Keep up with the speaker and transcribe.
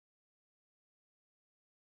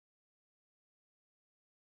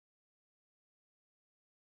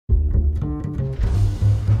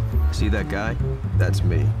See that guy? That's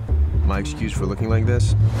me. My excuse for looking like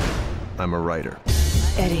this? I'm a writer.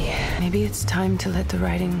 Eddie, maybe it's time to let the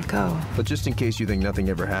writing go. But just in case you think nothing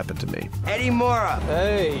ever happened to me. Eddie Mora!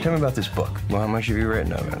 Hey! Tell me about this book. Well, how much have you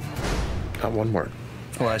written of it? Not one word.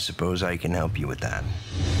 Well, I suppose I can help you with that.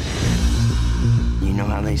 You know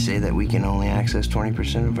how they say that we can only access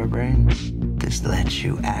 20% of our brain? This lets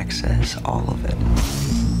you access all of it.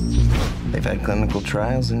 They've had clinical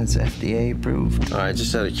trials and it's FDA approved. All right,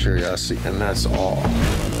 just out of curiosity, and that's all.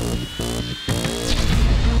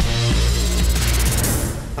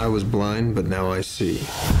 I was blind, but now I see.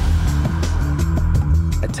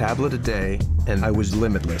 A tablet a day, and I was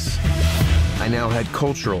limitless. I now had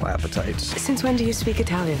cultural appetites. Since when do you speak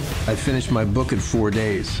Italian? I finished my book in 4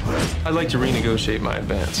 days. I'd like to renegotiate my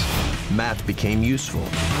advance. Math became useful.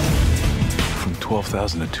 From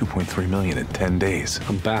 12,000 to 2.3 million in 10 days.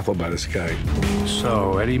 I'm baffled by this guy.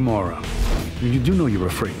 So, Eddie Mora, you do know you're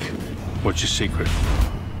a freak. What's your secret?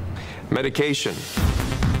 Medication.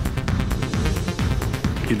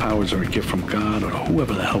 Your powers are a gift from God or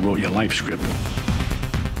whoever the hell wrote your life script.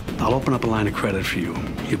 I'll open up a line of credit for you.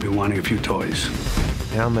 You'll be wanting a few toys.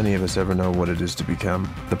 How many of us ever know what it is to become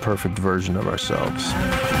the perfect version of ourselves?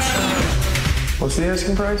 What's the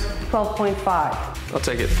asking price? 12.5. I'll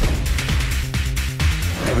take it.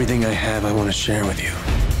 Everything I have, I want to share with you.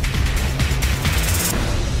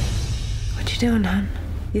 What you doing, hon?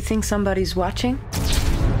 You think somebody's watching?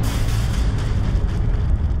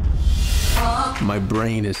 My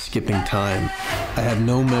brain is skipping time. I have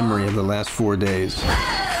no memory of the last 4 days.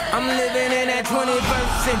 I'm living in that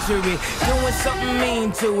 21st century, doing something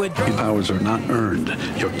mean to it. Your powers are not earned.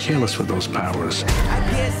 You're careless with those powers.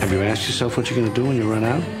 Have you asked yourself what you're going to do when you run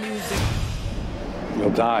out?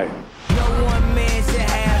 You'll die. No one man should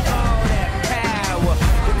have all that power.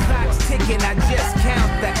 The clock's ticking, I just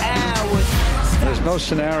count the hours. There's no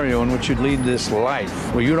scenario in which you'd lead this life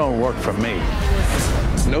where you don't work for me.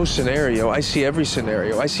 No scenario. I see every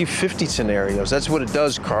scenario. I see 50 scenarios. That's what it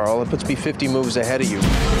does, Carl. It puts me 50 moves ahead of you.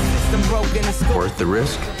 Worth the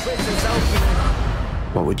risk?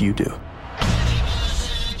 What would you do?